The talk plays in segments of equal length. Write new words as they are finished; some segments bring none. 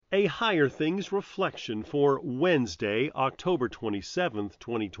A Higher Things Reflection for Wednesday, October 27th,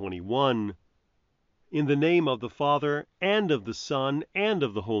 2021. In the name of the Father, and of the Son, and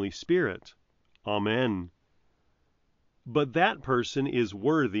of the Holy Spirit. Amen. But that person is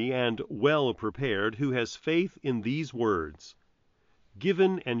worthy and well prepared who has faith in these words,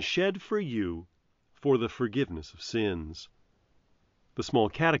 given and shed for you for the forgiveness of sins. The Small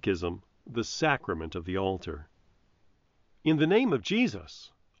Catechism, the Sacrament of the Altar. In the name of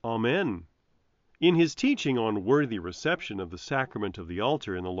Jesus. Amen. In his teaching on worthy reception of the sacrament of the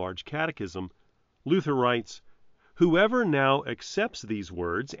altar in the Large Catechism, Luther writes, "Whoever now accepts these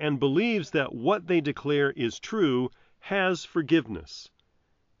words and believes that what they declare is true has forgiveness,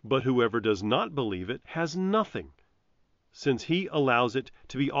 but whoever does not believe it has nothing, since he allows it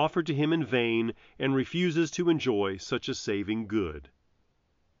to be offered to him in vain and refuses to enjoy such a saving good."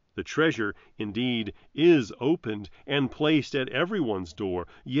 The treasure, indeed, is opened and placed at everyone's door,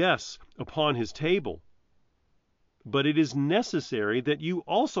 yes, upon his table. But it is necessary that you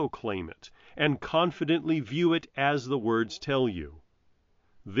also claim it and confidently view it as the words tell you.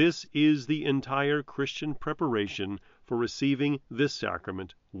 This is the entire Christian preparation for receiving this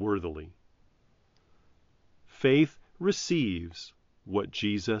sacrament worthily. Faith receives what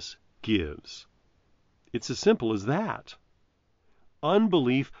Jesus gives. It's as simple as that.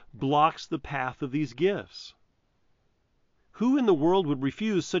 Unbelief blocks the path of these gifts. Who in the world would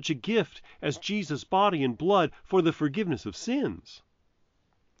refuse such a gift as Jesus' body and blood for the forgiveness of sins?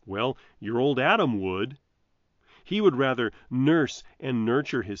 Well, your old Adam would. He would rather nurse and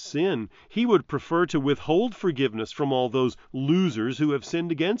nurture his sin. He would prefer to withhold forgiveness from all those losers who have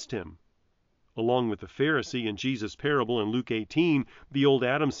sinned against him. Along with the Pharisee in Jesus' parable in Luke 18, the old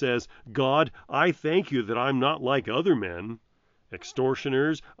Adam says, "God, I thank you that I'm not like other men,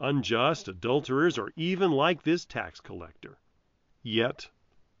 extortioners, unjust, adulterers, or even like this tax collector." Yet,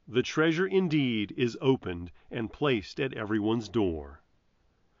 the treasure indeed is opened and placed at everyone's door.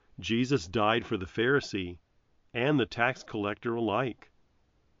 Jesus died for the Pharisee and the tax collector alike.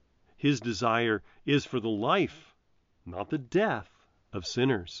 His desire is for the life, not the death, of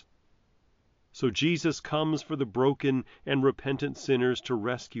sinners. So Jesus comes for the broken and repentant sinners to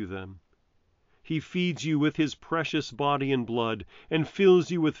rescue them. He feeds you with his precious body and blood and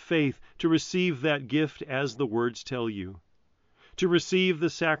fills you with faith to receive that gift as the words tell you. To receive the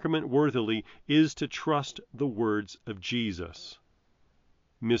sacrament worthily is to trust the words of Jesus.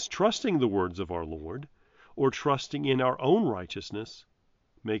 Mistrusting the words of our Lord, or trusting in our own righteousness,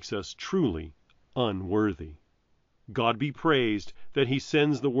 makes us truly unworthy. God be praised that he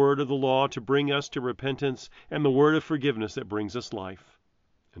sends the word of the law to bring us to repentance and the word of forgiveness that brings us life.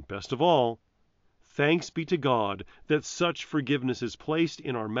 And best of all, thanks be to God that such forgiveness is placed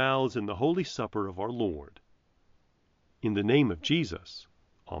in our mouths in the Holy Supper of our Lord. In the name of Jesus,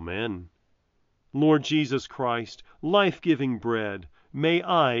 Amen. Lord Jesus Christ, life-giving bread, may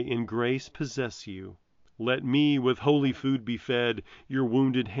I in grace possess you. Let me with holy food be fed, your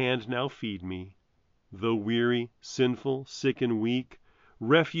wounded hand now feed me. Though weary, sinful, sick and weak,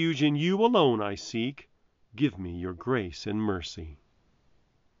 refuge in you alone I seek. Give me your grace and mercy.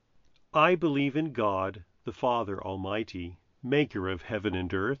 I believe in God, the Father Almighty, maker of heaven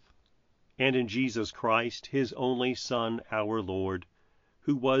and earth, and in Jesus Christ, his only Son, our Lord,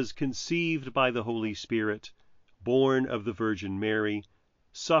 who was conceived by the Holy Spirit, born of the Virgin Mary,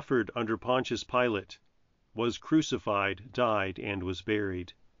 suffered under Pontius Pilate, was crucified, died, and was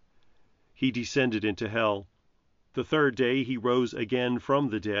buried. He descended into hell. The third day he rose again from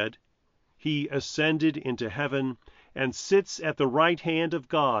the dead. He ascended into heaven and sits at the right hand of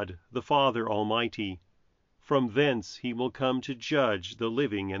God, the Father Almighty. From thence he will come to judge the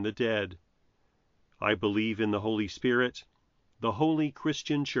living and the dead. I believe in the Holy Spirit, the holy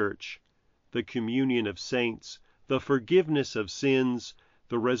Christian Church, the communion of saints, the forgiveness of sins,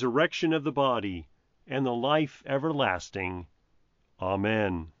 the resurrection of the body, and the life everlasting.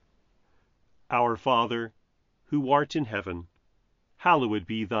 Amen. Our Father, who art in heaven, hallowed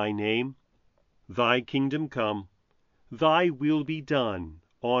be thy name. Thy kingdom come. Thy will be done,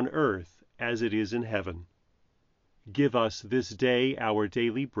 on earth as it is in heaven. Give us this day our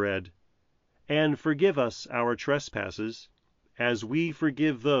daily bread, and forgive us our trespasses, as we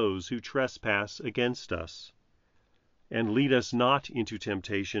forgive those who trespass against us. And lead us not into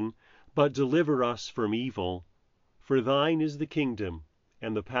temptation, but deliver us from evil. For thine is the kingdom,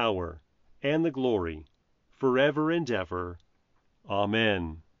 and the power, and the glory, forever and ever.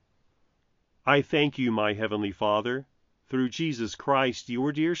 Amen. I thank you, my heavenly Father, through Jesus Christ,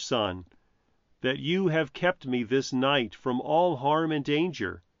 your dear Son, that you have kept me this night from all harm and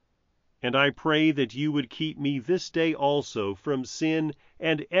danger, and I pray that you would keep me this day also from sin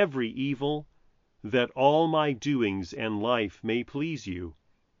and every evil, that all my doings and life may please you.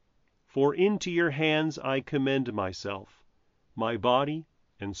 For into your hands I commend myself, my body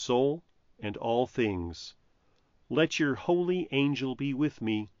and soul, and all things. Let your holy angel be with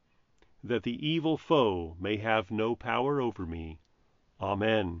me, that the evil foe may have no power over me.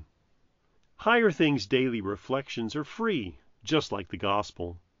 Amen. Higher Things Daily Reflections are free, just like the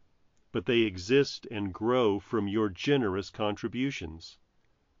Gospel, but they exist and grow from your generous contributions.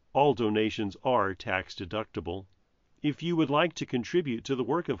 All donations are tax deductible. If you would like to contribute to the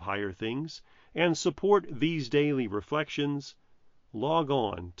work of Higher Things and support these daily reflections, log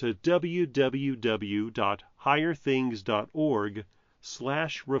on to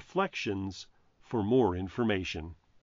www.higherthings.org/reflections for more information.